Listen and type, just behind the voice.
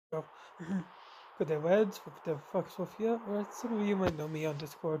So, good day, Reds, with the Fox Sophia, or as some of you might know me on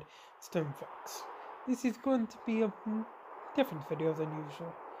Discord, Stone Fox. This is going to be a different video than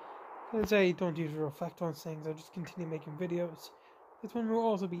usual, as I don't usually reflect on things, I just continue making videos. This one will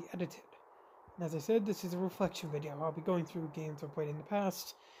also be edited. And as I said, this is a reflection video. I'll be going through games I've played in the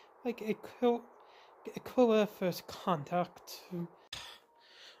past, like Aquila First Contact.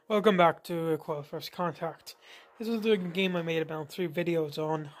 Welcome back to Aquila First Contact. This was the game I made about 3 videos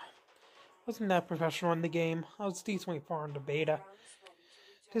on. Wasn't that professional in the game. I was decently far in the beta.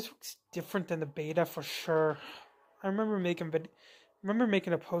 This looks different than the beta for sure. I remember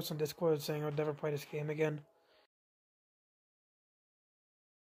making a post on Discord saying I'd never play this game again.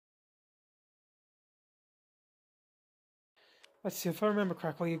 Let's see, if I remember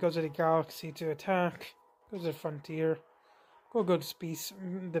correctly, you go to the Galaxy to attack, go to the Frontier, go to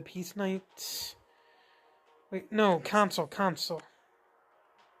the Peace Knight. Wait, no, cancel.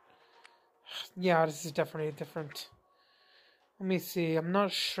 Yeah, this is definitely different. Let me see, I'm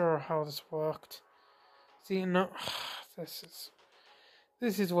not sure how this worked. See, no, this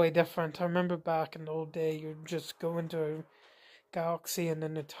is way different. I remember back in the old day, you'd just go into a galaxy and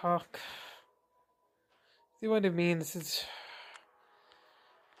then attack. See what I mean? This is...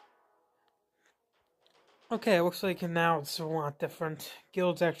 Okay, it looks like now it's a lot different.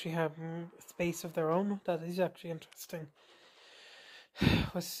 Guilds actually have space of their own. That is actually interesting.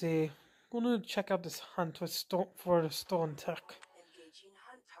 Let's see. I'm gonna check out this hunt for the stolen tech. Engaging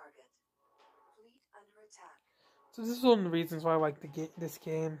hunt target. Fleet under attack. So this is one of the reasons why I like this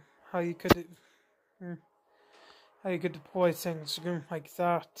game. How you could deploy things like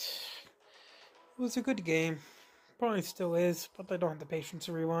that. It was a good game. Probably still is, but I don't have the patience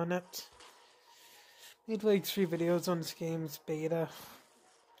to rewind it. Made like 3 videos on this game's beta,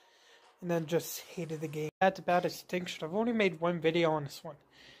 and then just hated the game. B2B Extinction. I've only made 1 video on this one.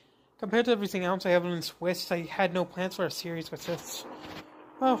 Compared to everything else I have on Swiss, I had no plans for a series with this.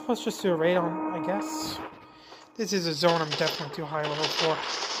 Well, let's just do a raid on, I guess. This is a zone I'm definitely too high level for.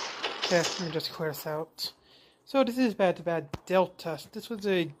 Okay, let me just clear this out. So this is B2B Delta. This was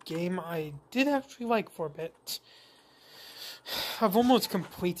a game I did actually like for a bit. I've almost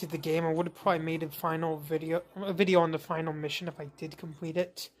completed the game. I would have probably made a video on the final mission if I did complete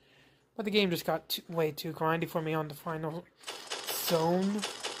it. But the game just got way too grindy for me on the final zone.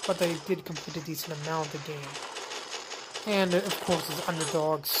 But I did complete a decent amount of the game. And of course, there's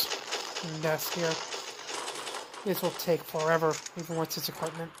underdogs. And that's here. This will take forever, even with this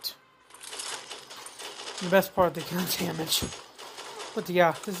equipment. The best part, they can damage. But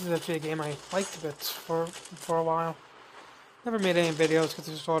yeah, this is actually a game I liked a bit for a while. Never made any videos because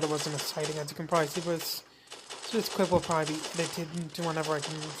I just thought it wasn't exciting, as you can probably see, but this clip will probably be edited into whenever I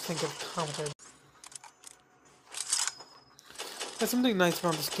can think of commentary. There's something nice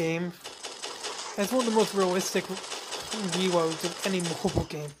about this game. It's one of the most realistic reloads of any mobile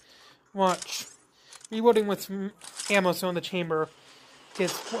game. Watch. Reloading with ammo still in the chamber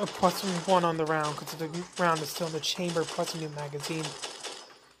gets a +1 on the round, because the round is still in the chamber plus a new magazine.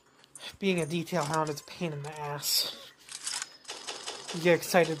 Being a detail hound is a pain in the ass. You get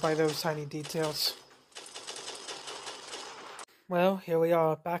excited by those tiny details. Well, here we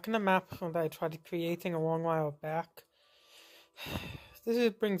are, back in the map that I tried creating a long while back.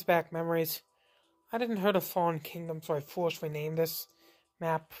 This brings back memories. I didn't heard of Fallen Kingdom, so I forcefully named this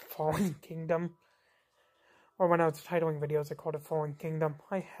map Fallen Kingdom. Or when I was titling videos, I called it Fallen Kingdom.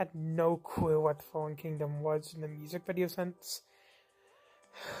 I had no clue what Fallen Kingdom was in the music video sense.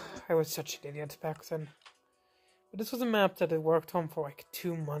 I was such an idiot back then. But this was a map that I worked on for like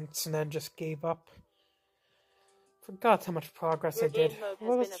 2 months and then just gave up. Forgot how much progress I did.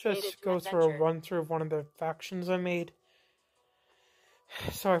 Well, let's just go through a run-through of one of the factions I made.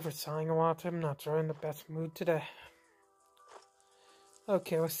 Sorry for sighing a lot, I'm not in the best mood today.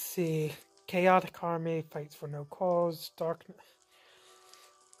 Okay, let's see. Chaotic Army, fights for no cause, darkness.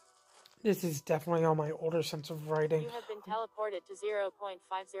 This is definitely on my older sense of writing. You have been teleported to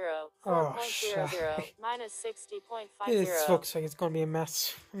 0.50, 4.00, minus 60.50. This looks like it's going to be a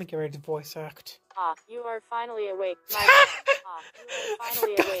mess. Let me get ready to voice act. Ah, you are finally awake, my friend. Ah, you are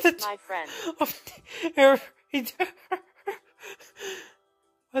finally awake, my friend.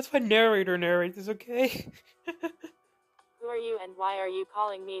 That's my narrator narrates, okay? Who are you and why are you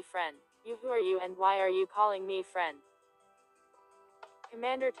calling me friend? Who are you and why are you calling me friend?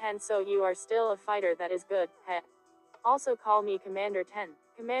 Commander 10, so you are still a fighter, that is good, heh. Also call me Commander 10.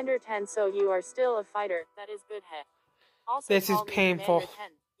 Commander 10, so you are still a fighter, that is good, heh. Also this call is me painful. Commander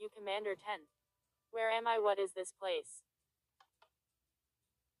 10. You Commander 10. Where am I? What is this place?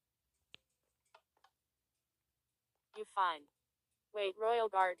 You find. Wait, Royal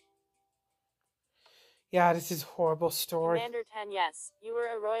Guard. Yeah, this is a horrible story. Commander 10, yes, you were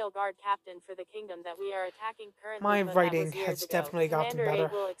a Royal Guard captain for the kingdom that we are attacking currently, My but writing that was years has ago. definitely gotten Commander better.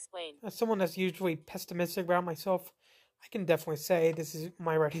 8 will explain. As someone that's usually pessimistic about myself, I can definitely say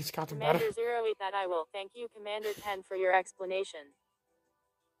my writing's gotten better. Commander 08, that I will. Thank you, Commander 10, for your explanation.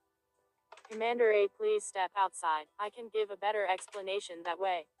 Commander 8, please step outside. I can give a better explanation that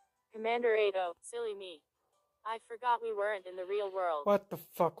way. Commander 8, oh, silly me. I forgot we weren't in the real world. What the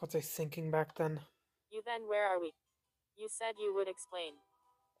fuck was I thinking back then? You then, where are we? You said you would explain.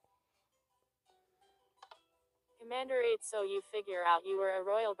 Commander 8, so you figure out you were a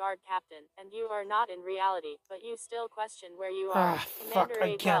Royal Guard captain, and you are not in reality, but you still question where you are. Fuck, Commander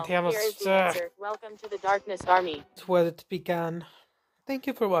 8, I can't well, have here is the answer. Welcome to the Darkness Army. It's where it began. Thank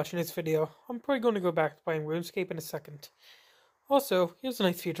you for watching this video. I'm probably going to go back to playing RuneScape in a second. Also, here's a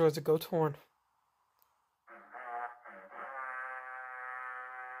nice feature as a goat horn.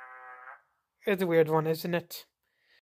 It's a weird one, isn't it?